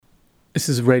This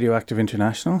is Radioactive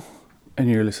International, and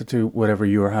you're listening to Whatever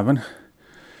You're Having.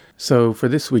 So for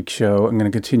this week's show, I'm going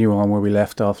to continue on where we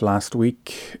left off last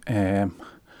week and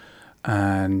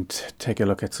take a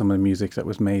look at some of the music that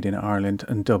was made in Ireland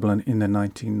and Dublin in the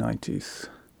 1990s.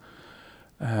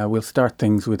 We'll start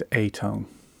things with A-Tone.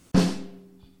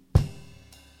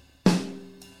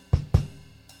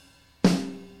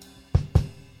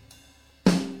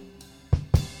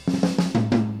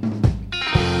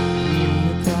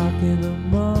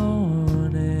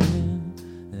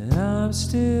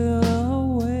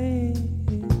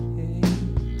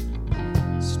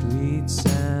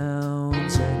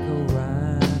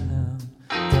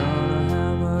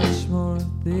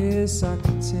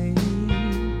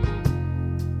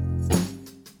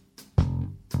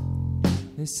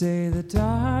 They say the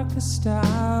darkest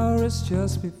hour is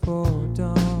just before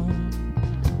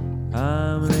dawn.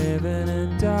 I'm living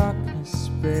in darkness,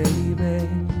 baby,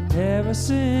 ever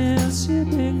since you've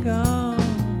been gone.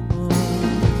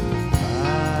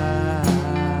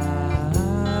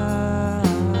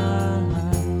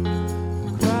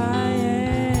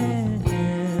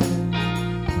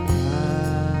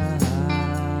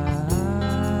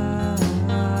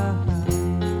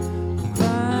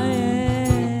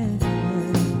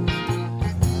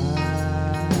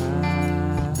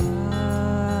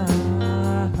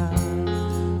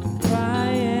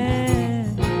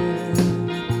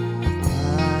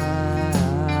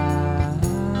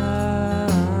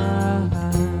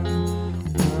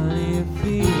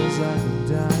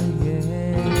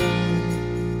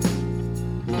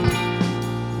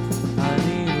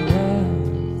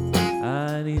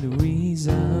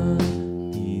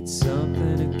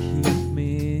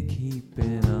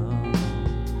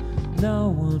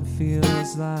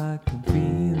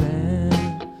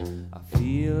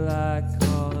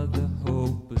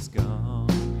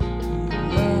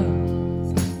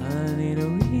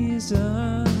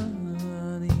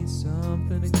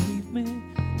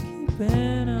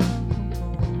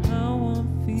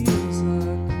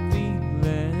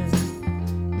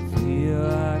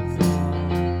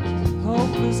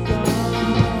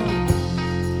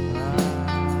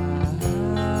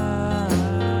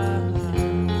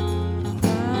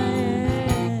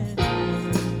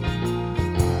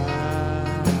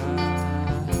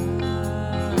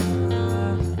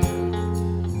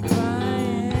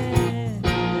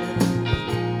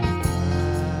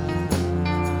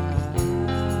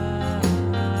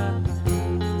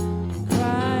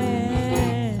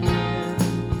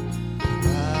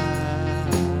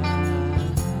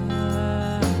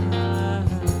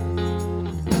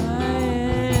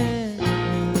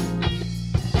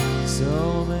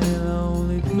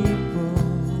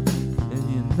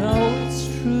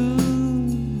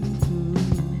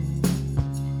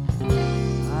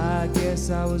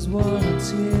 I was one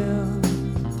until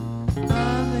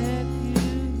I met you,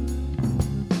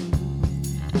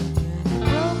 and you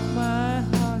broke my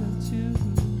heart in two.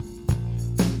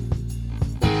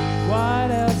 What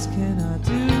else can I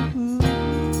do?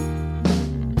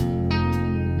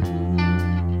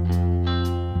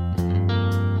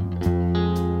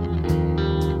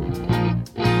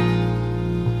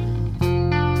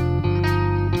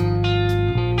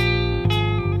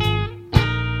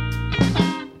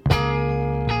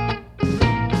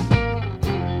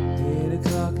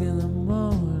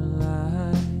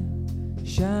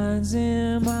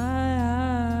 In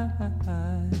my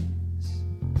eyes,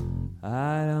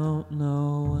 I don't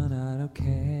know and I don't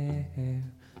care,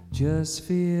 just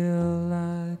feel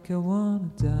like I wanna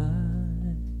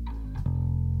die.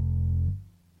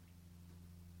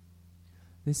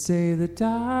 They say the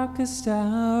darkest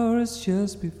hour is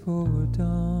just before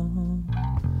dawn.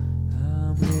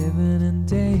 I'm living in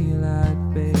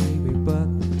daylight, baby,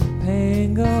 but the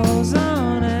pain goes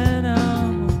on and on.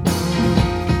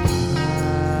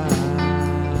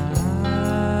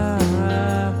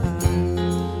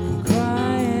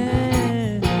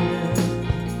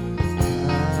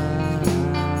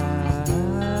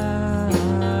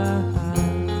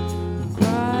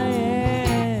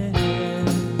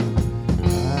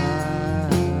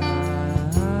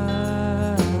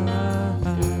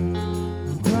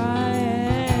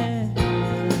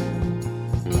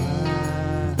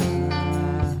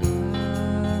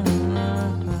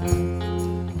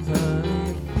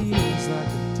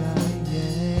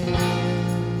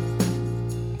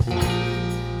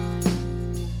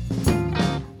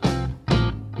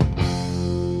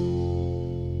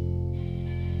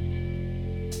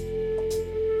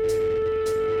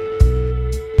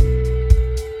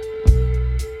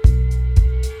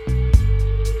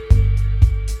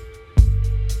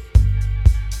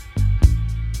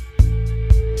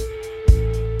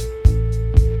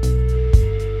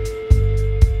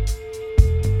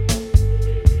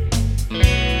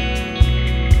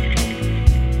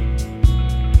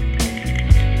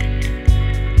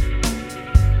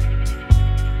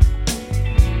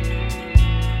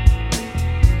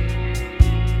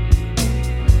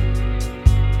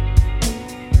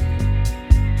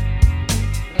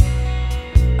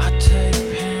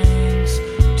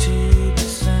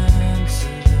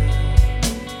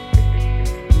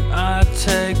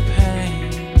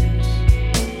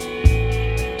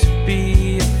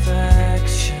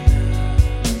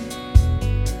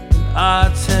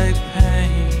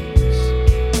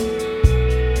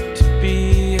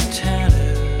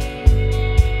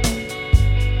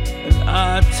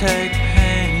 take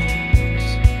pains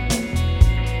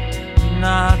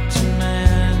not to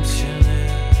mention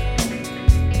it.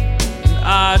 And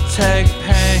I take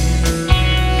pains.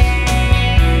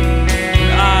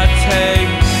 And I take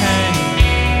pains.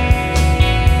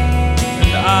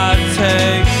 And I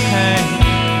take pains.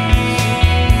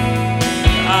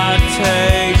 And I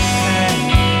take pains.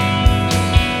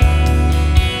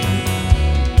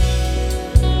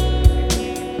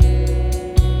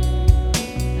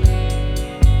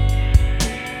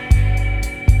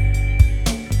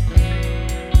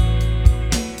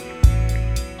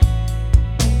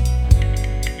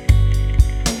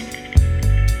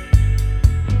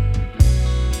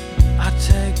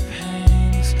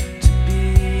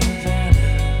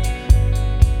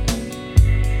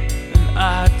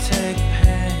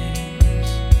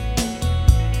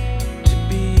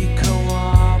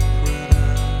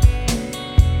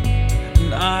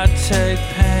 Take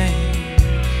pains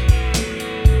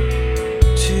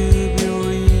to be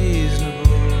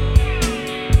reasonable,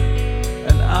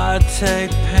 and I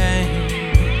take pains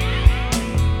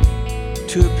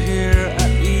to appear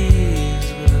at ease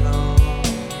with it all.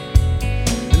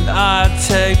 And I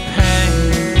take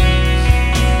pains,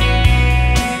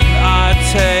 and I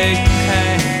take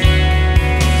pains,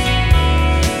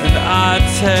 and I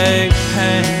take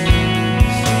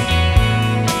pains,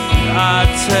 and I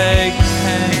take pains.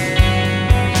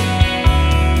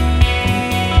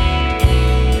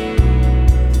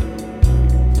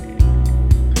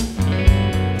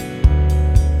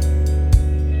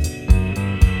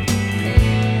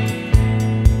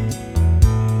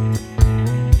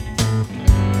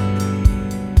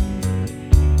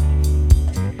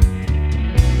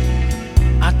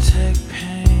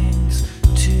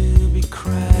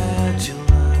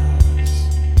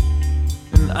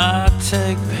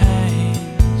 Take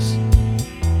pains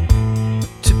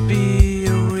to be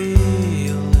a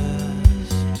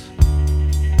realist,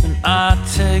 and I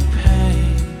take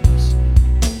pains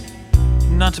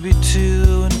not to be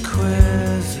too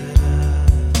inquisitive,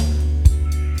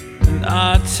 and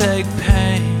I take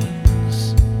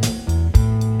pains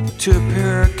to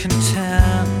appear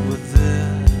content with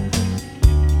this,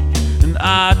 and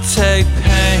I take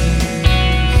pains,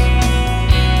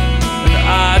 and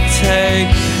I take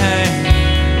pains.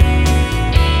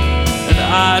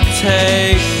 I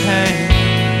take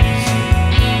pains,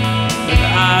 and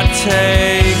I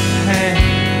take pains.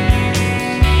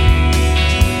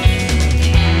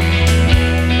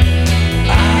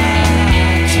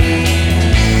 I take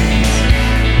pains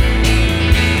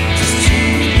just to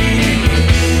be real.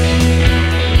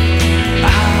 I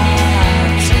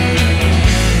take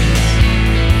pains.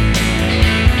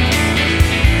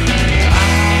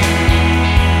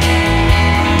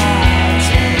 I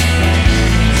take pains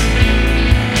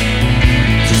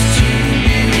just to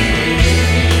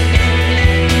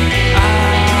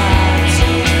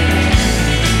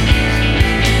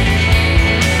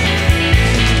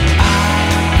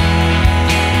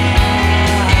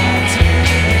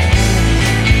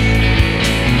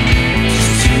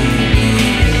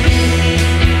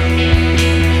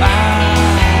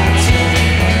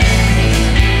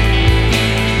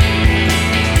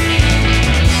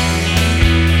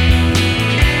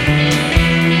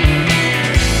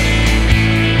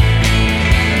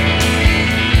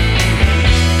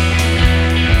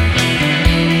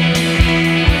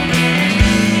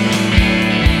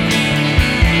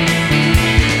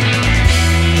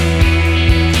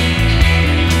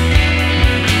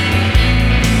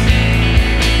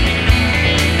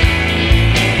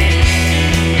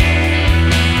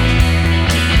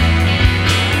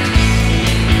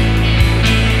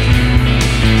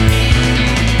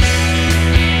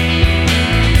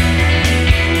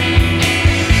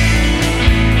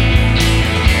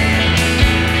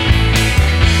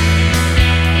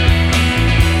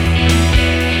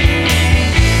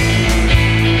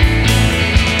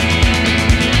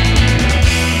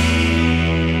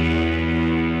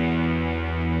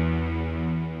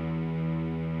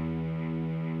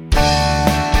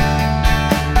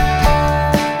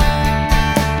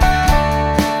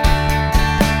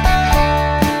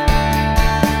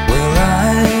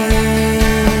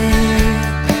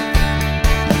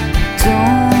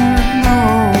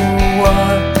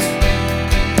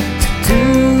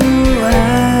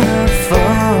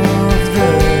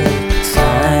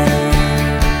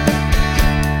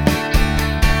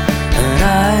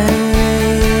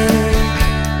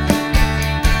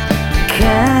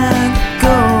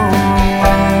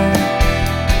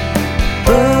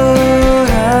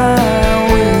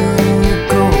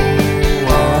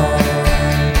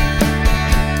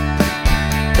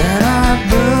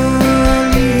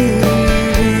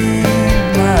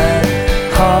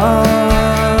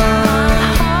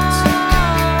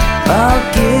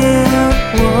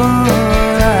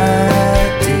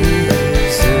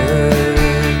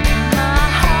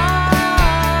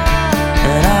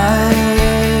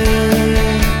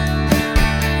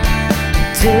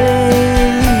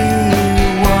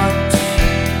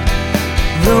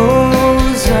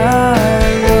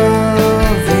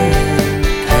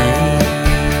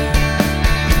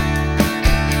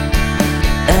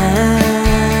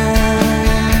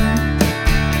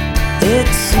It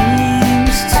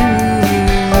seems to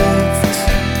lift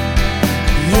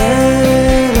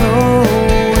yellow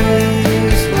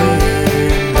waves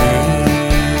remains,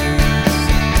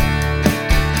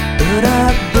 but I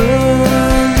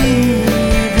believe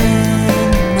in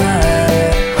my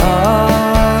heart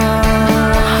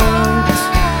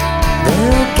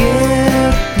they'll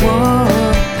get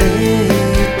what they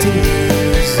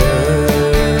deserve.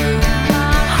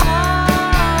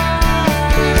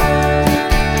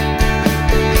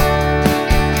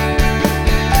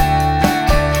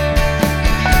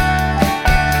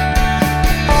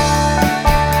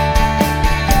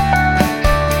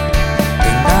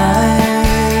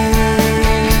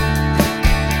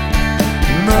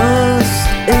 Must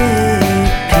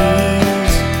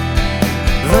appease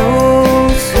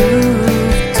those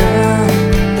who've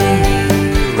done me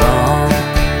wrong,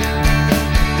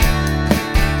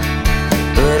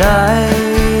 but I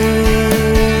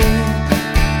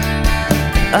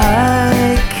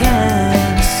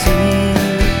can see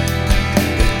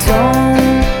they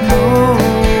don't know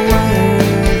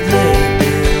where they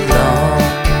belong,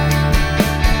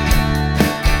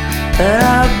 and I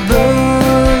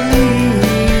believe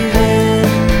in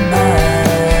my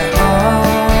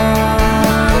heart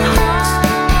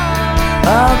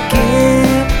I'll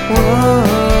get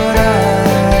what I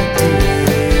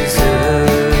deserve.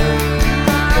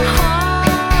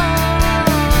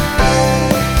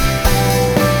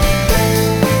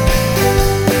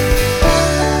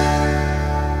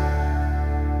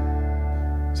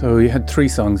 So we had 3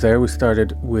 songs there. We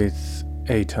started with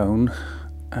A-Tone,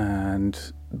 and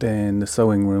then The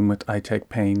Sewing Room with I Take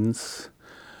Pains,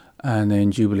 and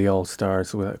then Jubilee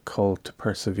All-Stars with A Call to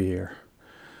Persevere.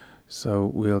 So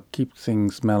we'll keep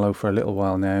things mellow for a little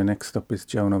while now. Next up is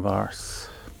Joan of Arc.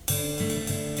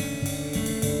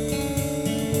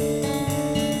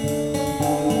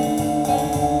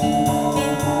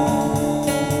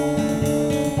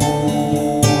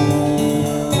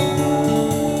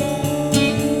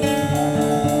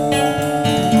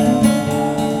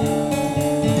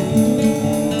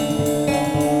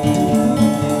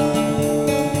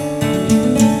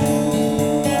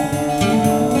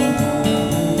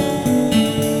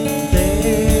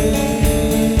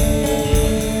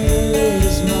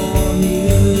 There's more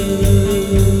music,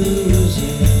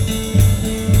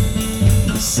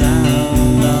 the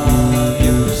sound of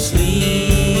your sleepiness,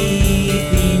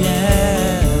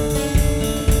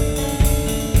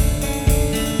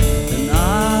 than I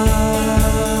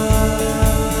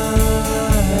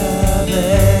have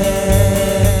ever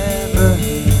heard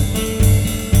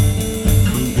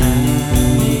from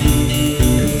any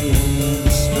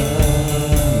instrument.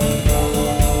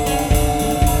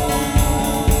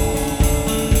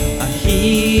 I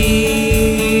hear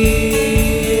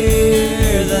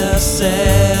the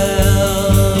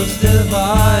cells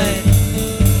divide,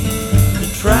 the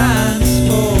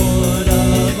transport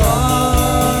of oxygen.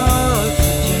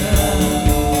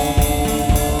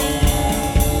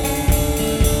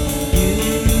 You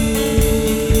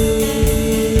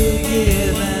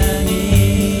give an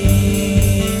inkling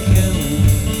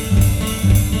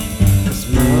as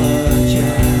much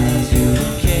as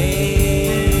you're capable.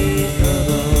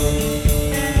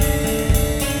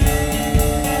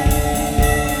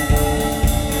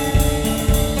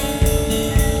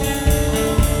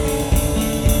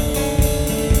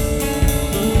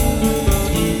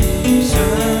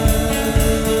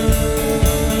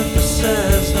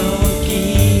 Surfaces don't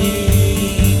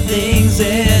keep things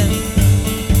in,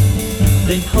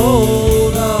 they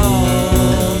hold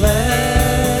all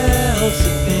else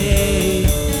at bay.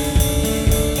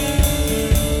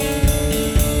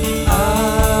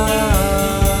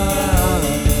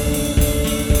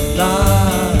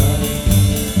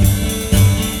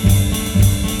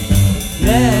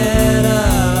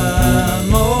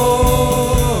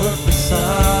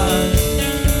 Metamorphosize.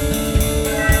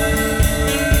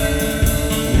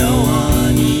 No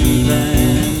one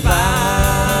even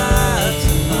bats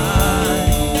an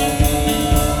eye.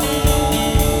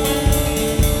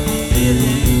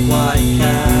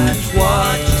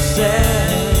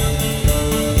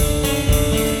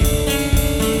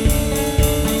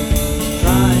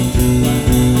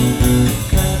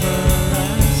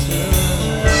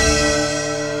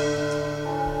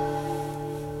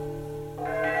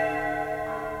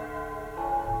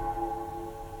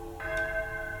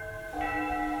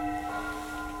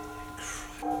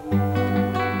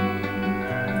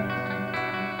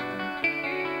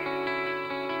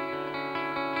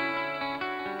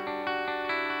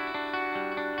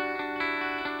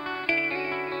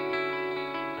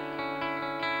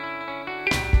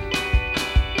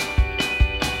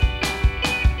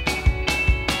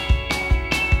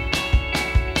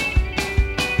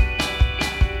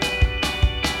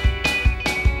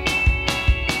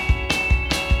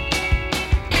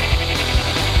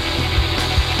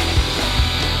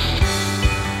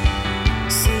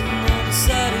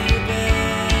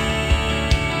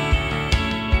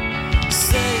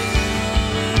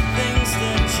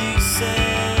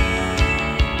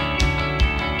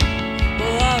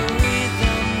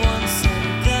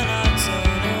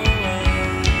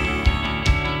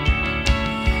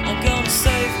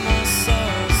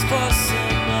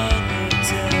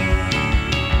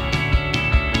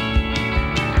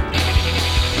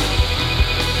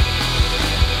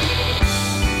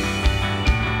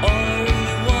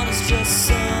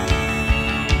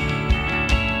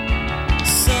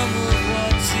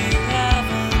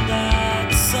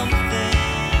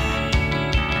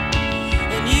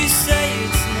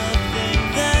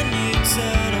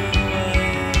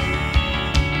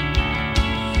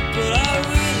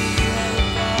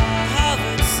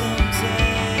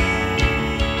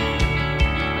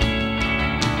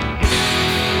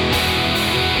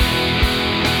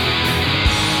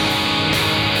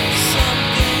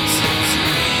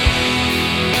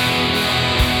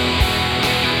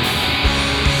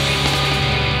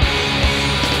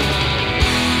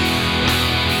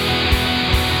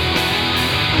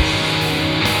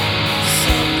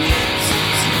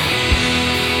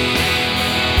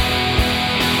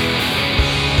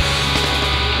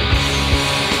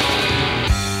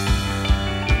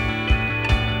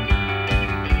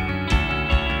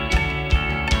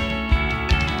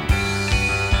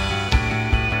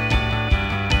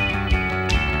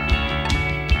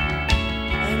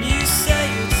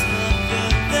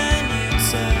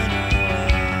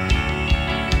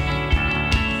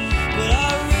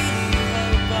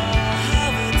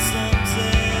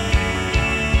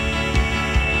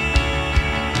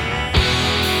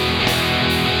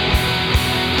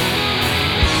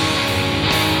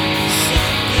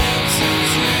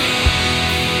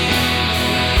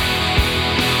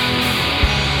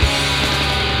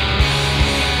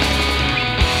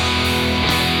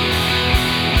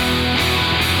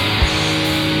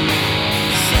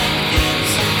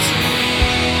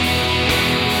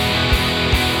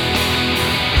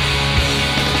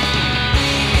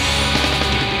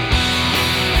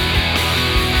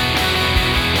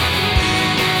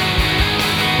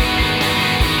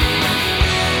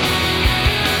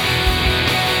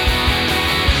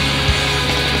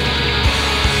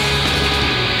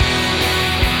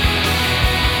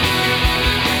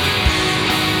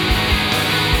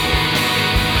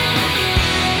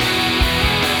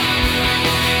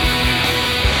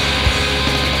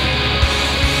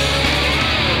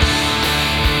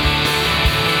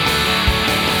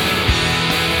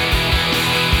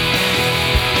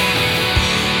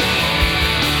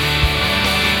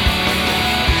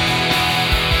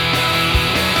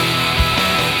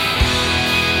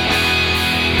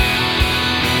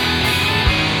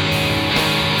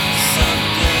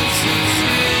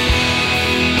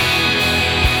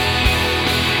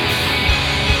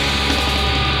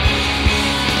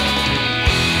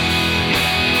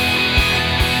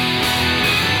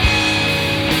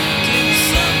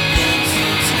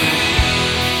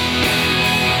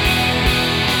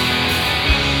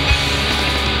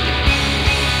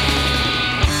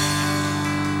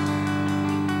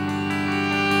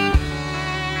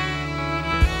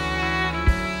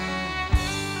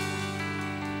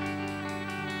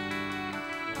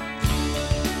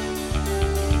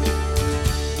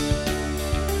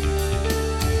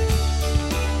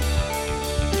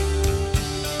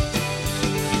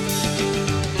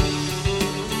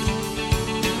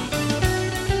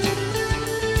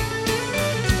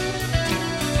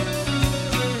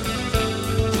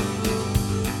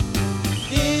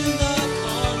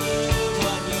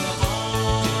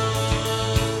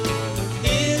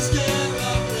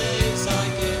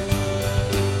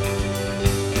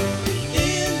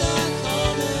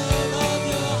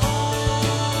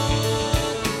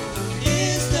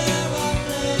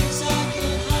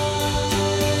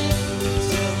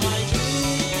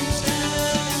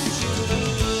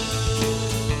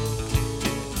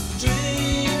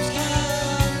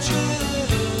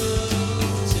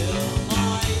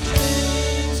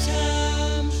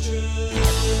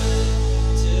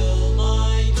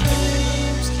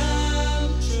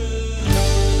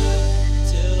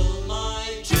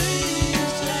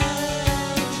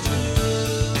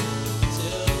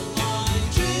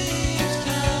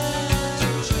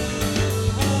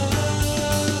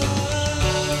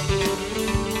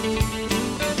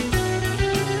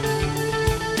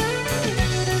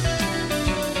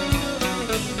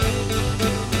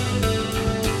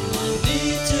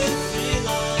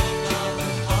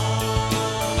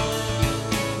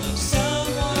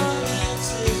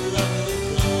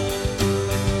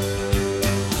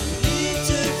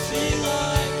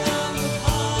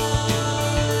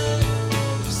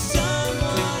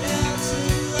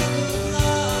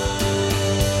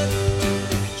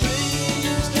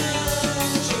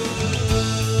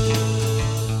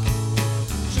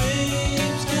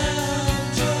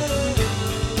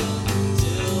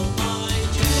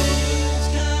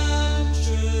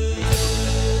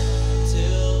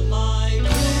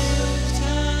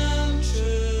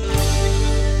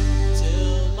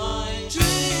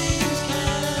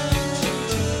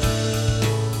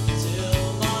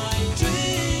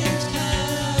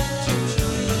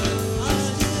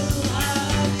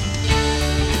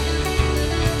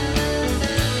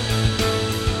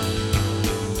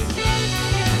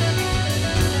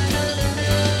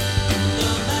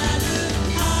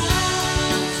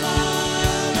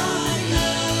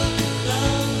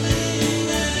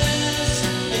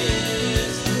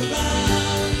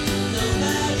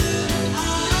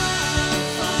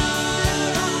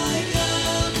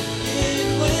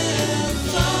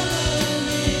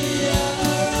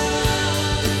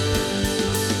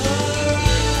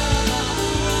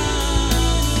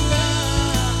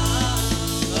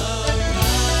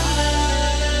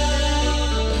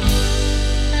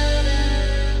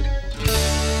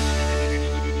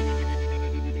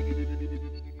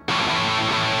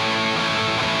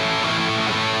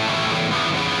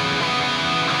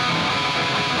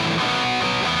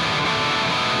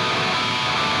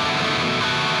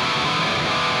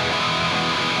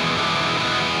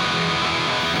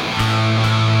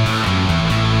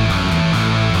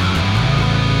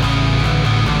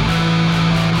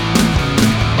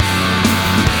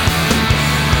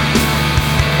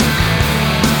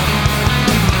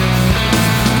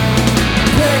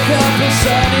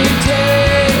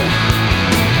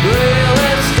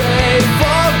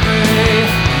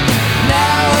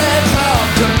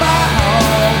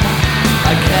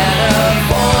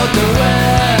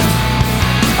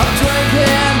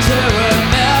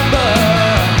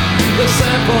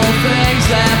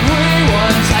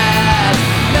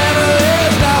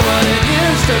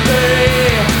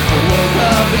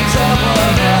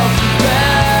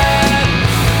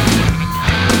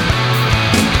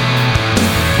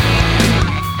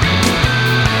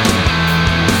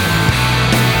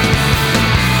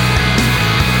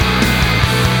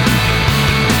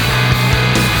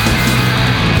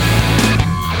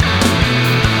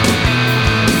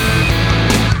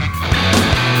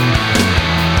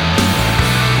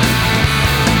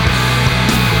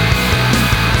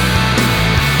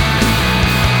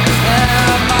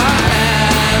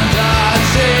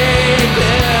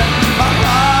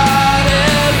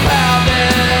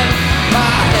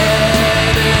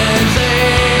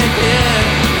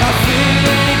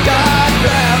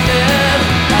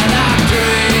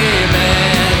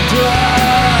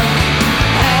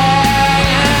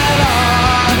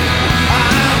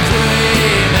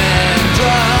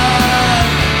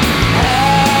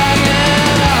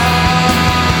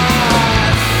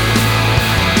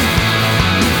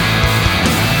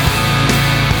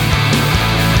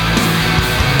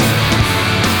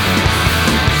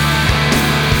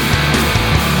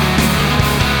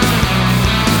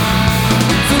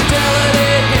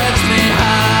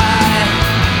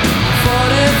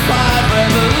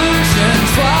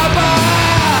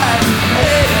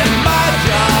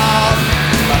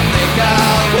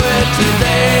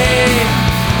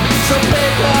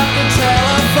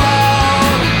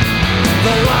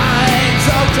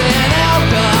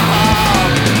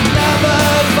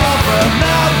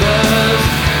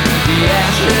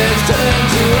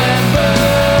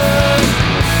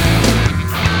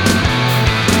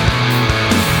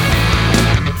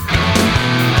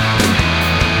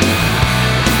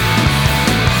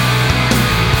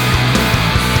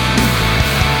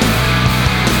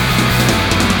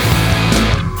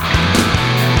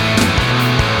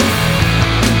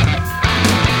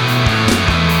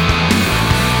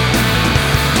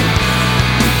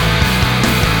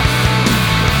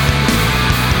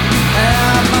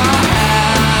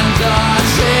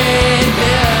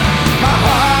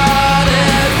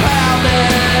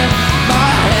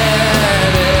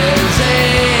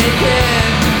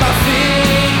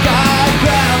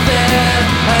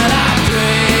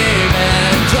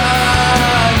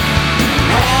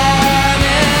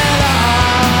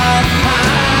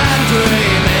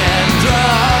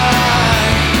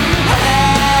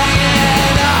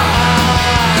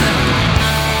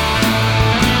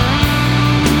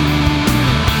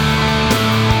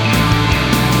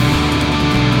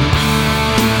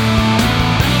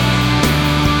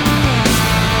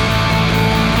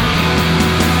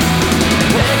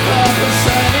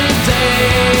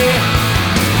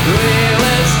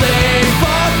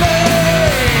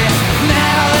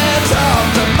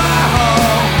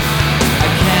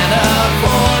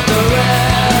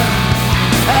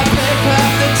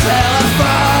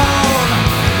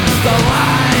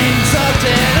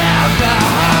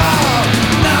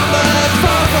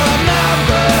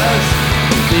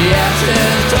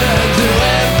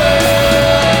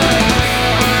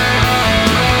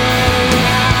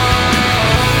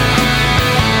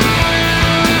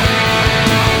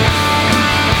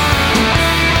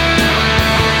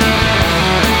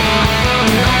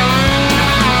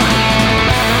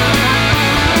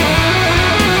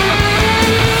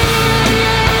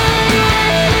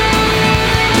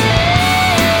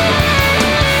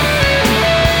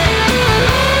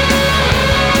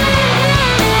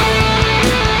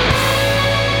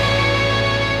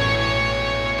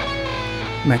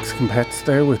 Mexican Pets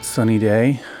there with Sunny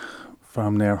Day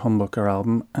from their Humbucker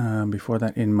album. Before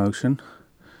that, In Motion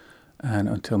and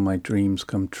Until My Dreams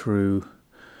Come True.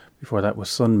 Before that was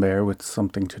Sun Bear with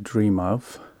Something to Dream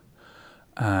Of.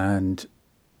 And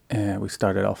we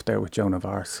started off there with Joan of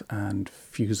Arc and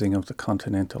Fusing of the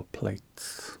Continental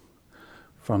Plates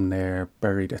from their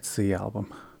Buried at Sea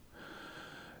album.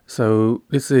 So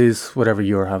this is Whatever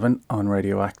You're Havin on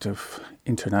Radioactive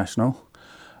International.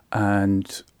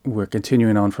 And we're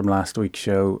continuing on from last week's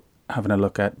show, having a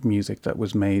look at music that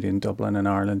was made in Dublin and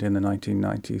Ireland in the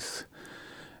 1990s.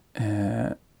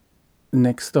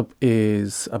 Next up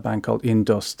is a band called In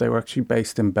Dust. They were actually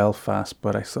based in Belfast,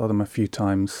 but I saw them a few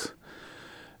times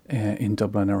in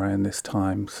Dublin around this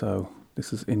time. So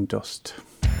this is In Dust.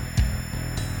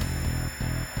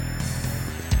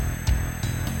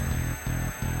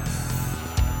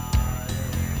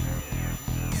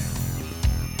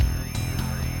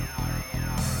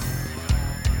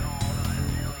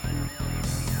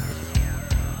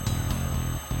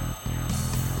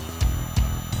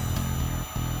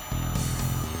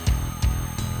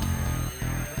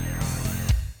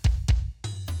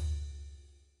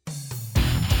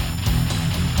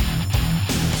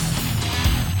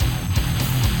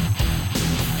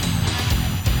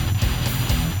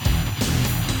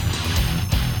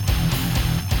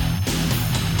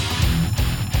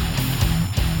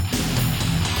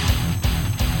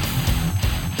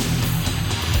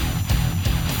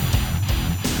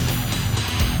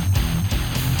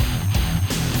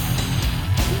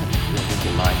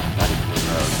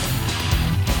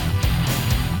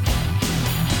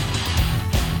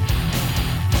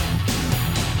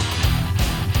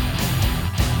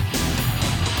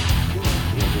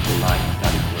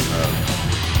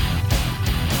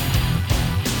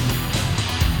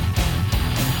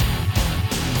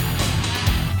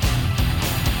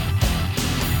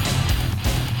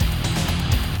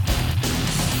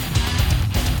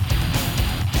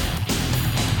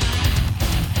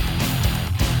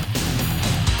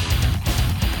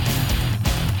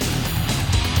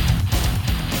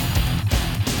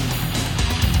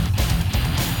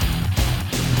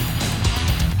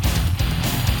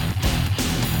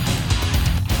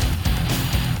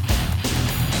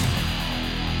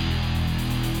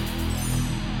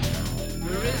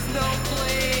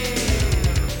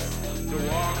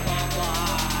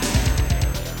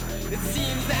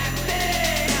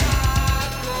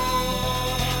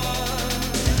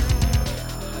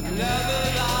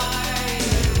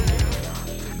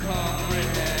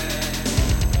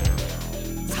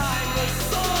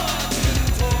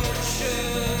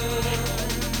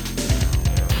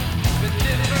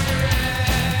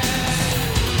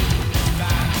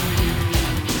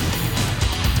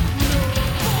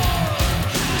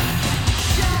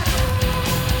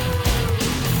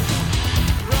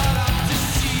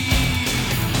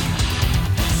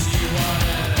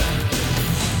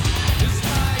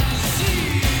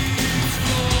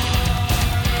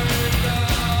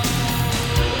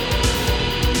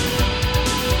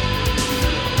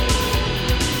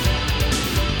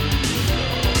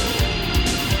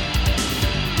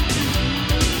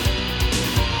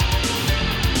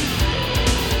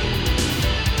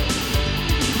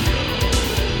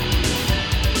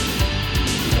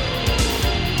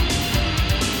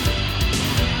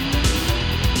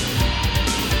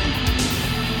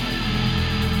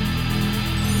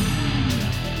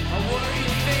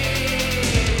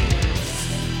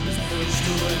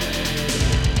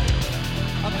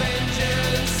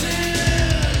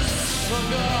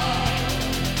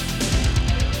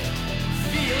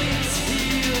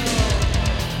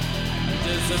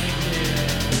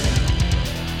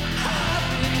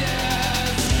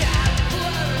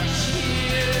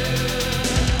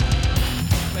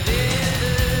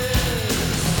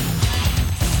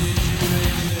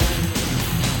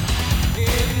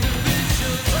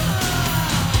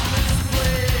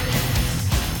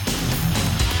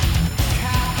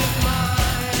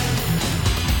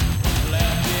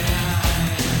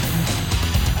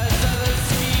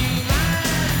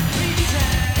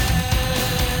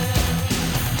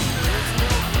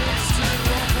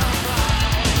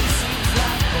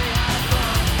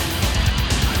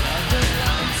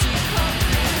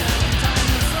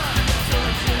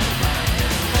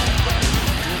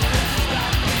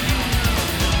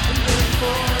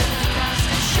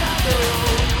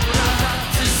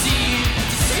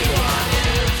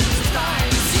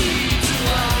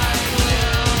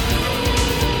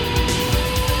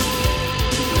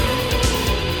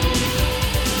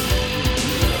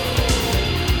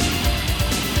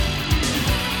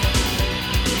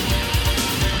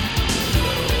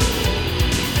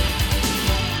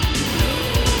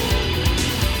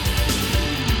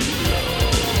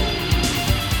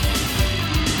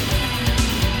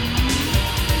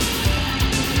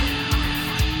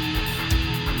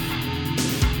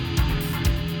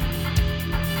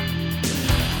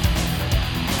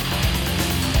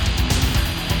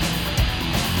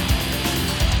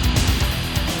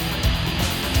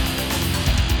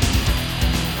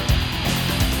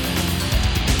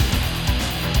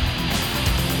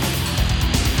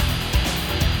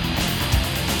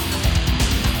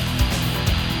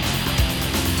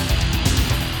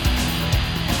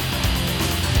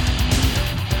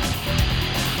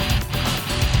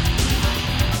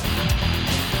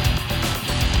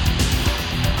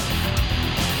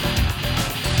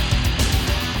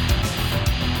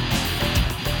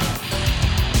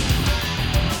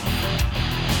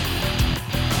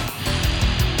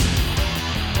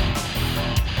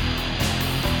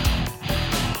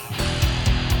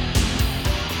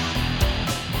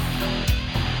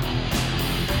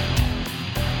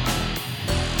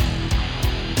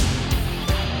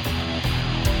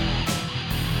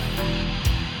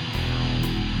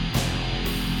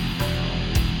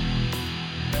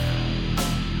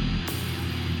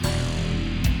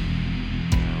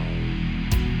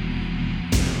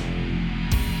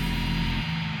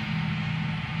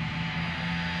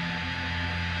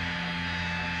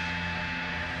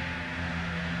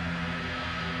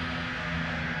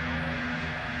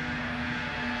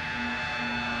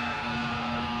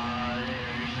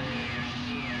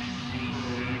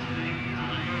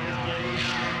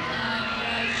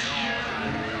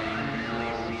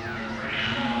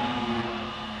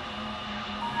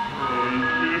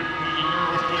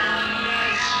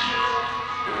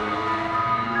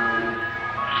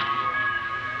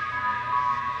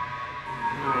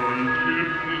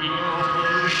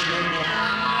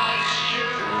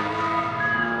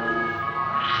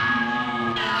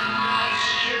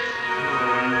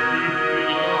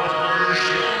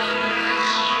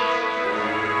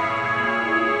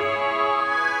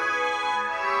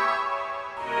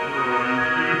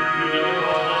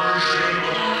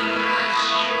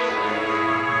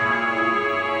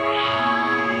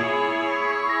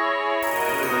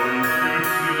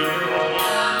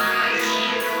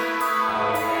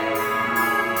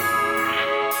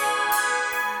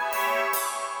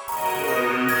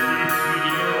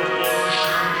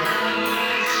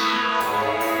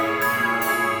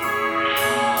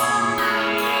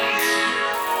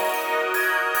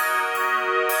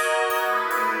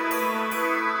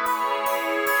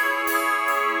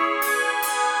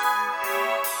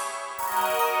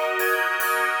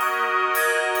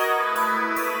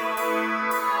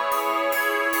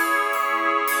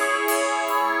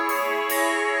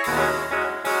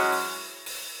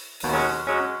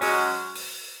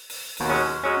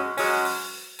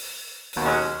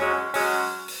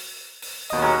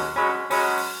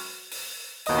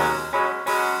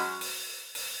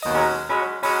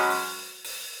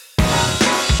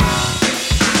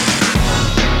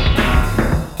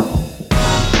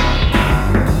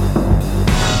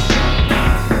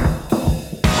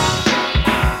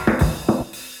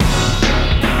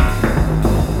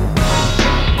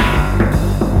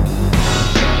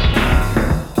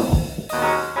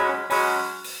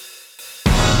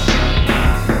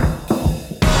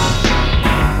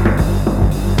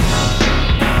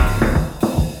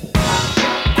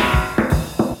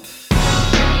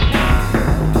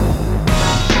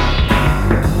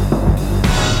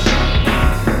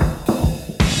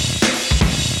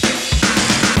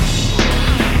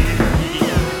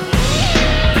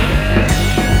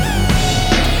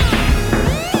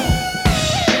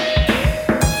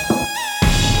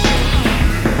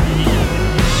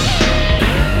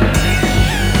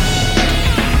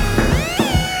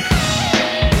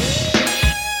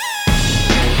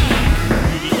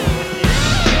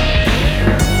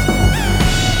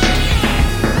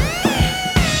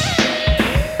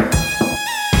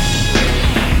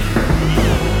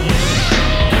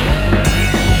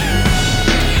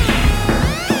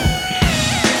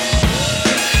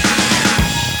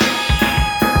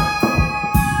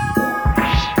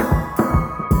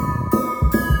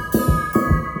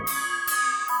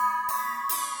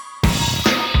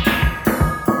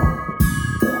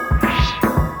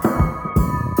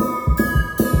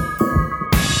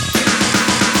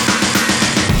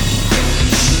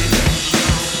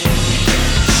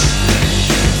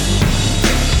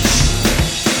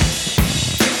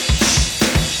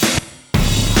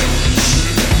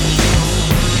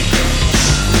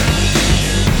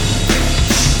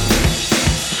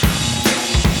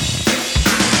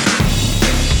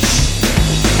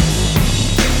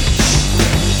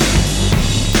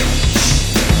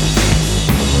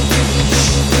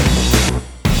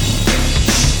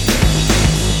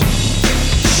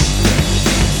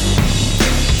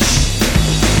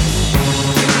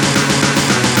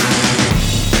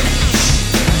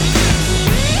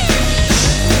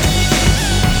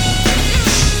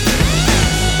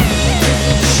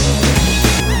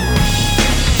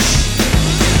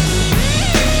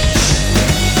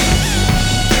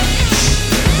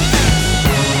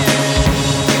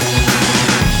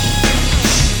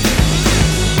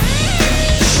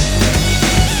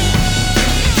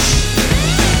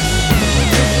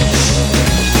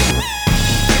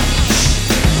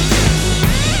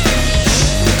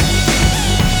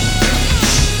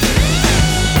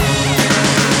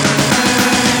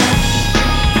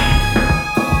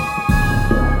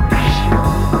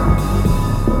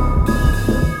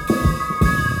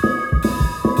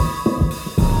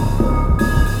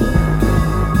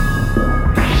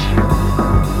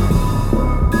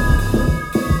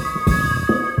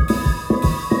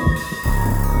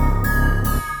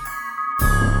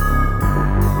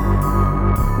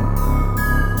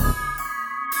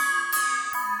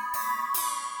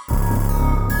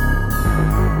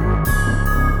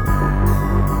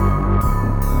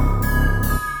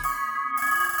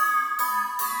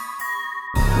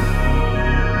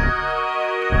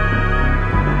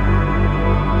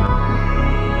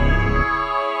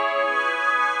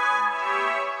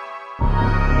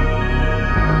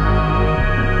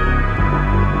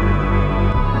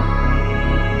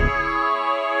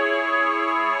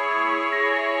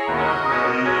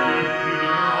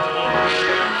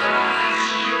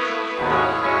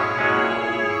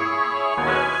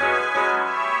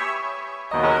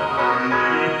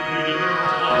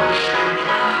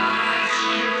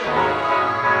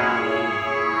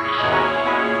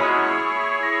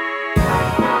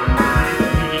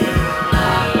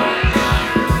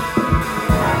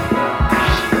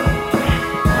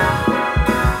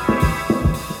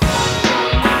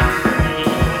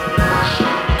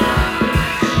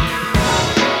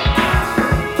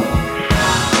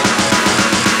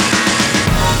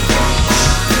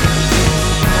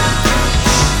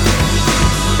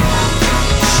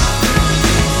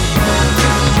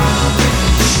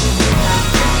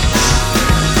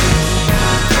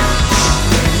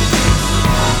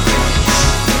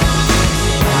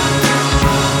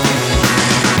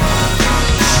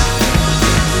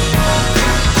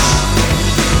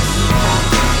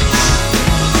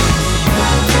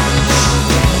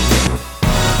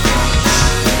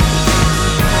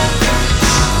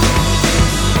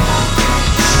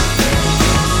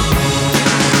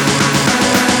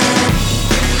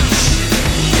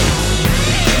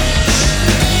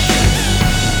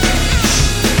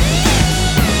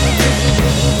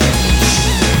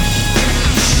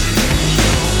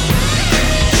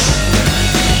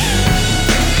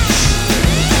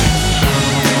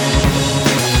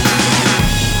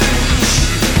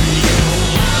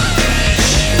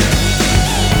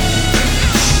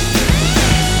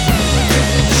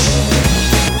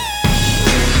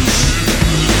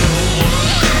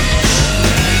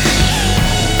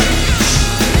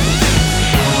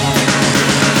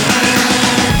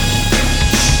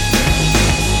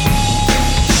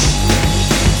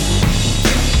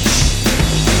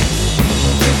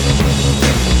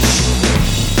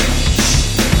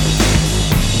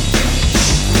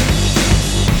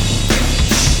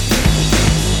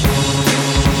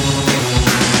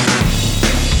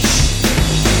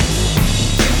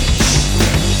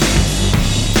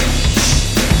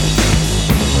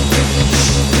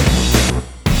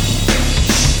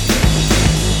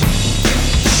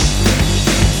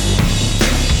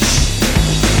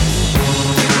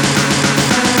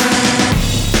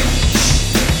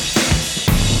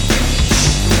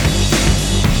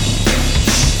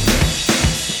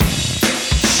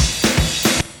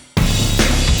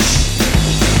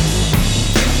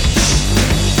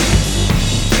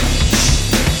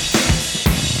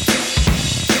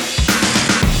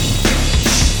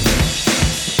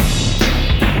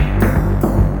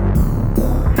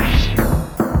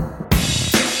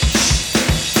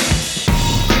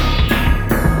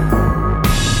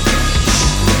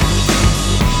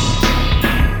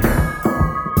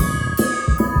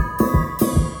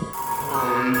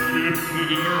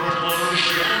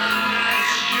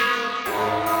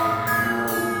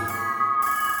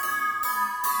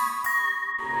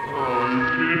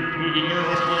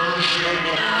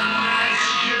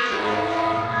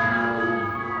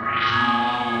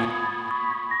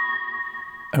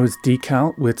 I was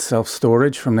Decal with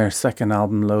Self-Storage from their second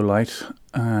album, Lowlight,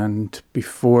 and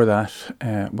before that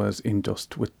was In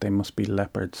Dust with They Must Be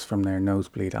Leopards from their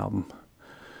Nosebleed album.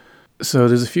 So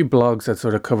there's a few blogs that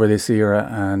sort of cover this era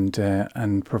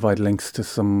and provide links to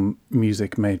some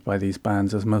music made by these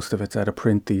bands, as most of it's out of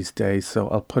print these days. So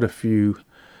I'll put a few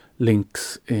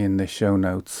links in the show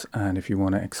notes, and if you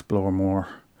want to explore more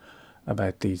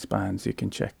about these bands, you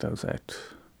can check those out.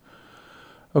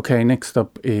 Okay, next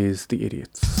up is The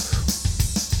Idiots.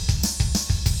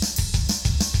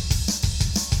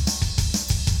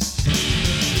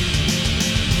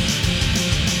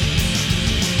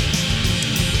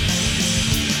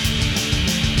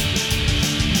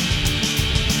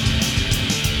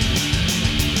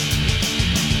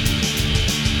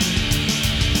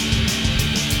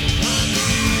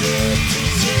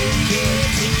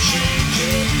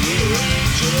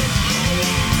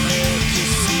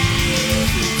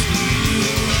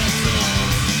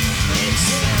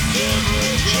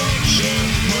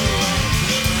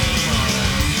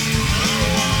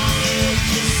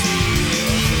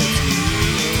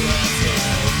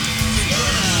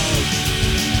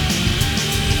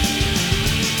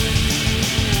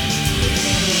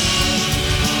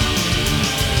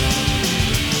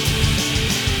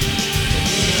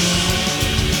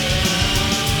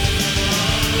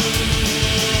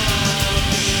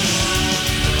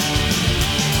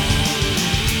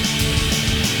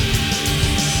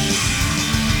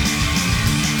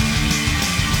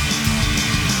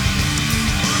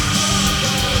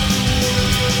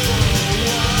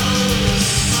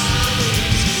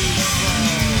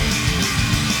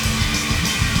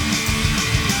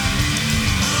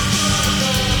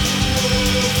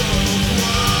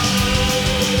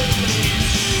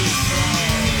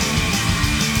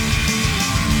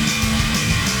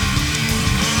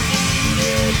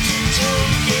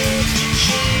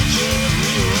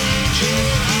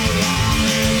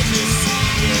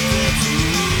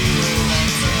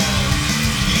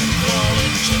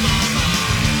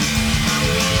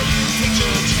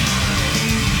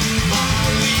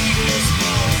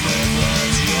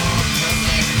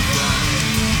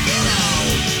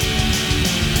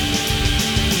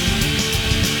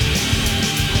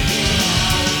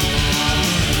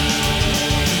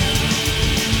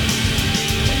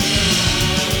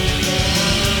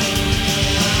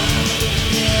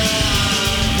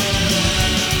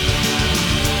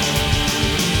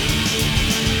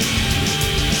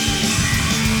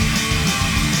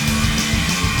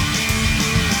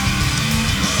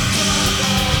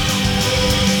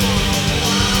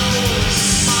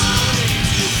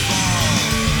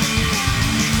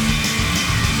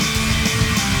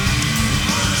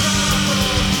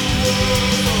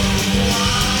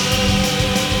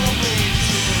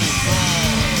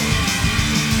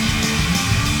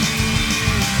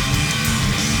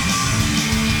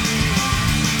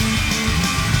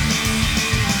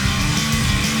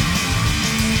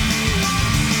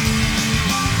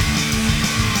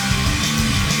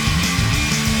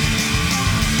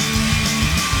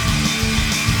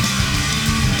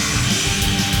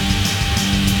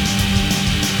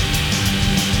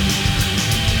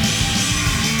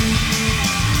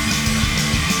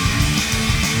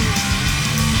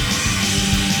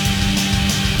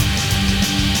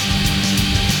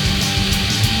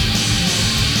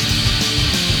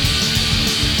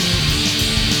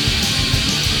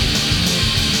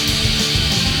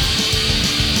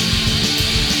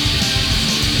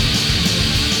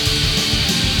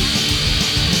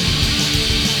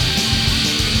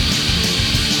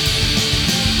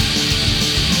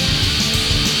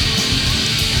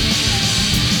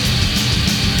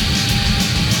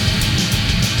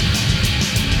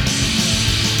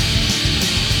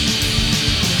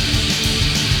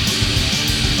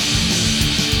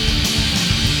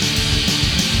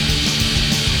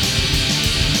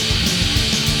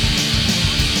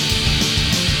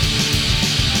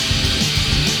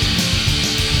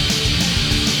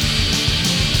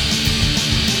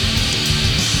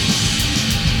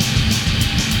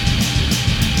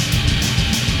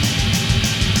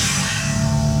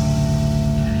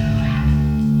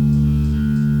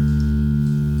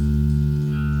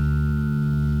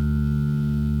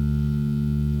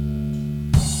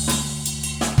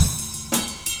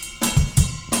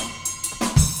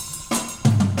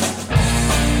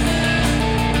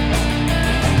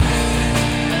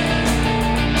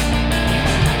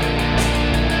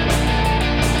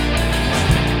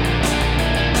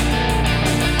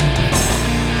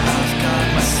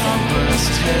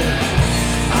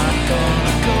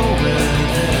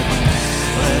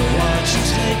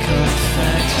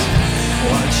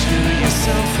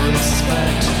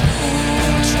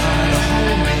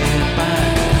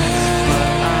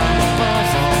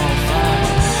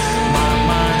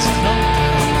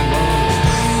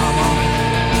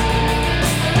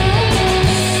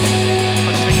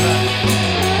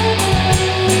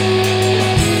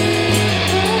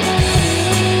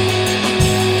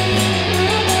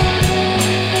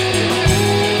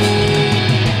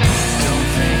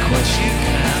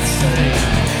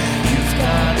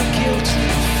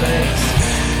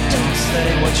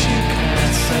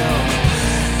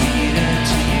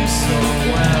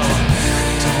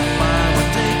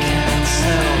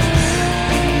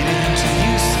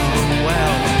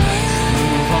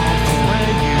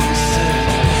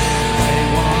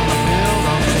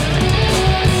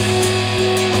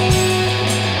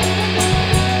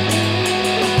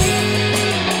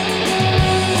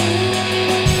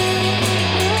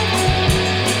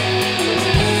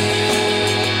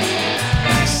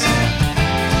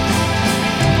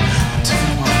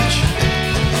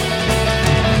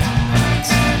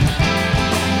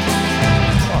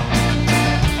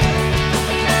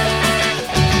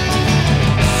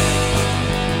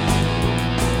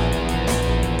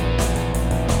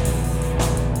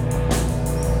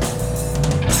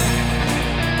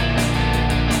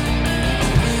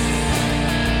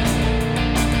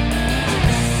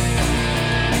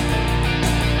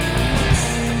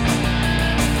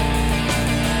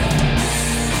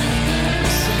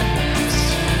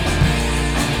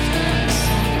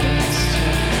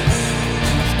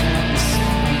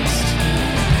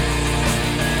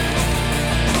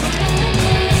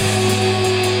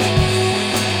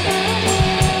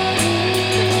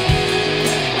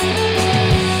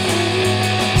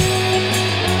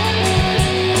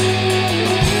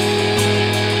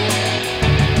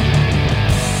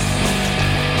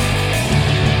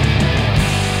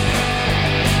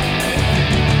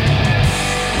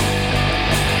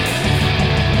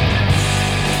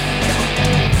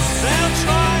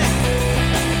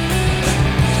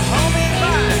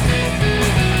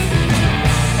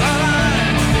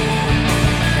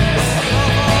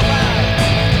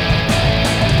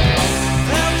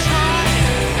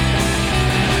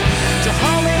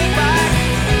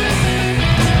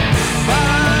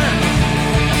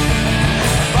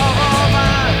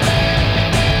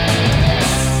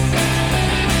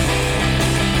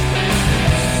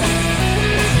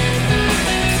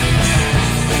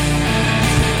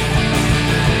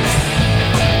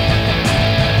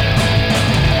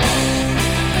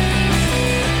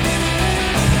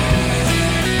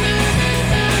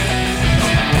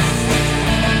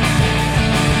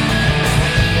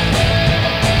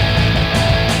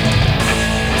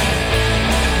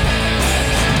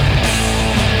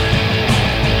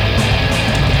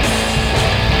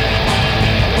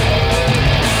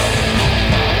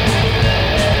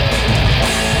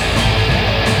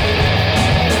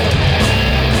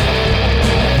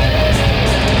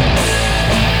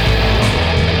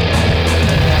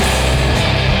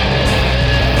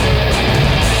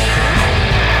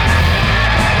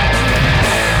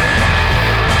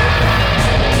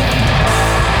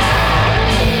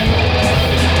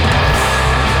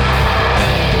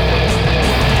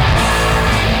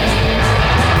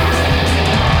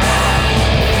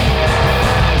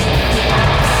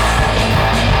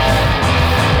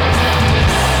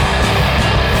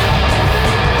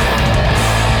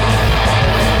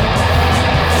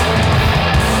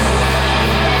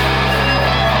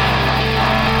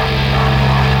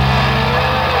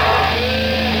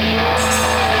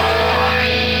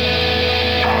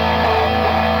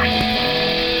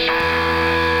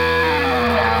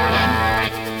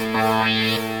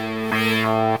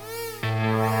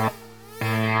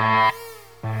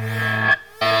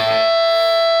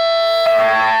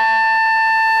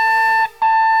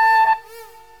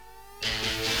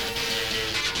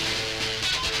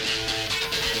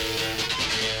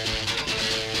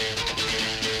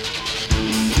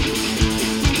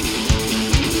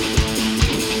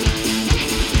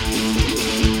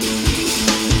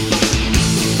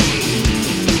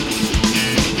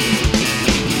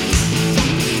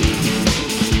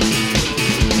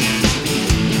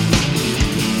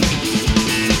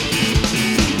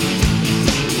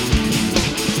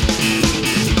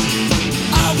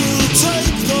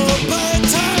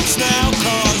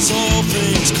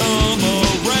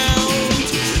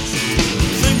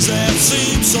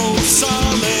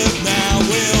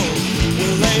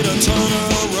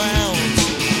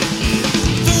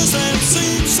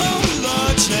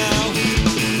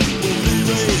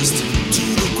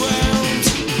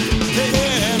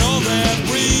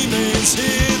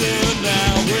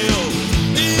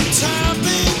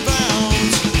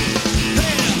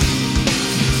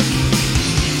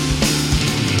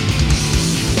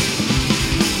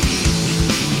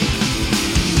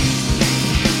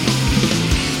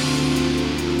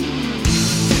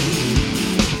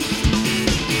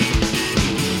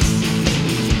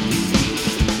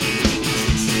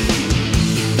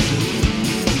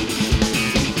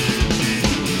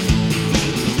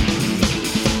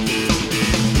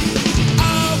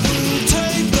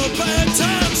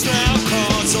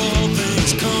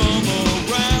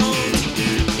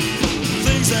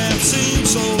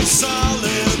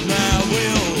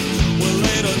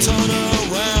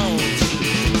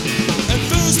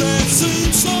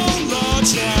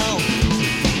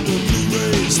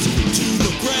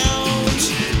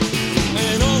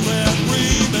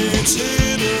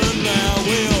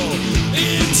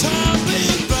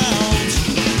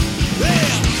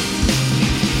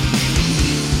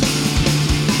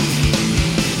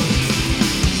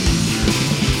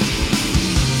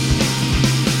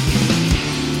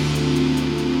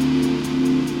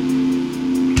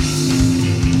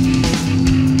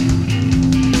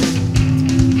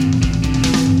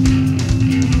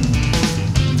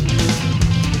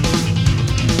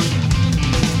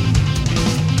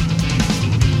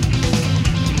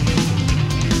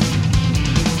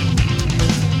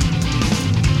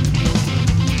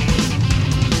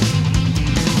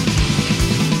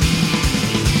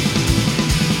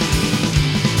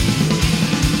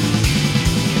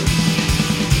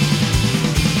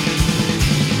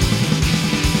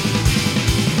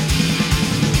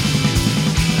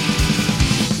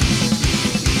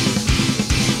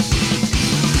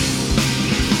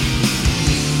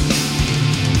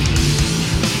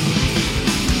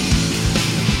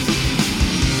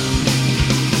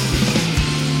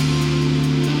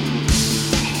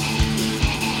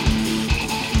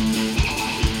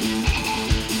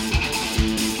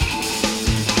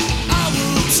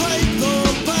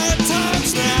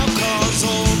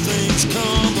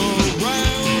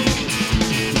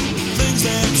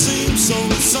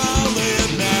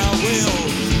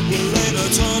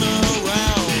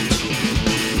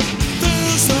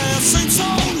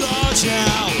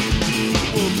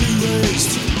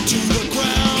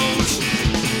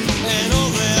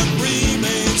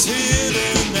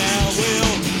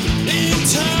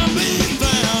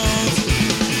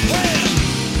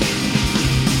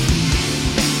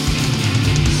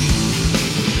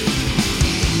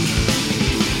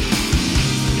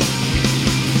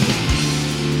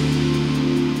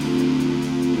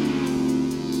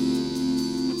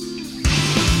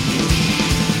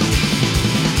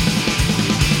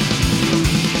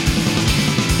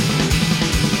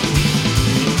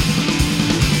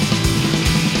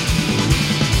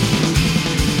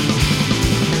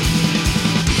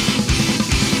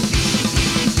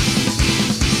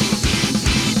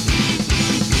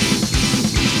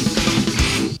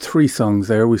 three songs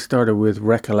there. We started with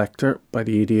Recollector by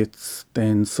the Idiots,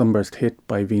 then Sunburst Hit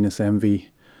by Venus Envy,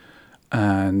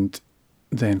 and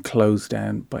then Close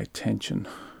Down by Tension.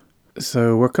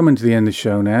 So we're coming to the end of the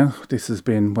show now. This has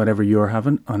been Whatever You're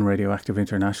Having on Radioactive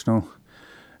International,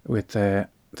 with the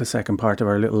second part of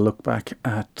our little look back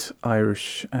at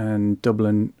Irish and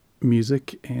Dublin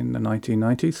music in the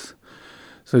 1990s.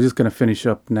 So I'm just going to finish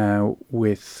up now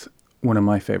with one of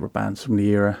my favourite bands from the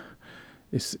era.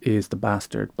 This is The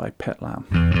Bastard by Pet Lamb.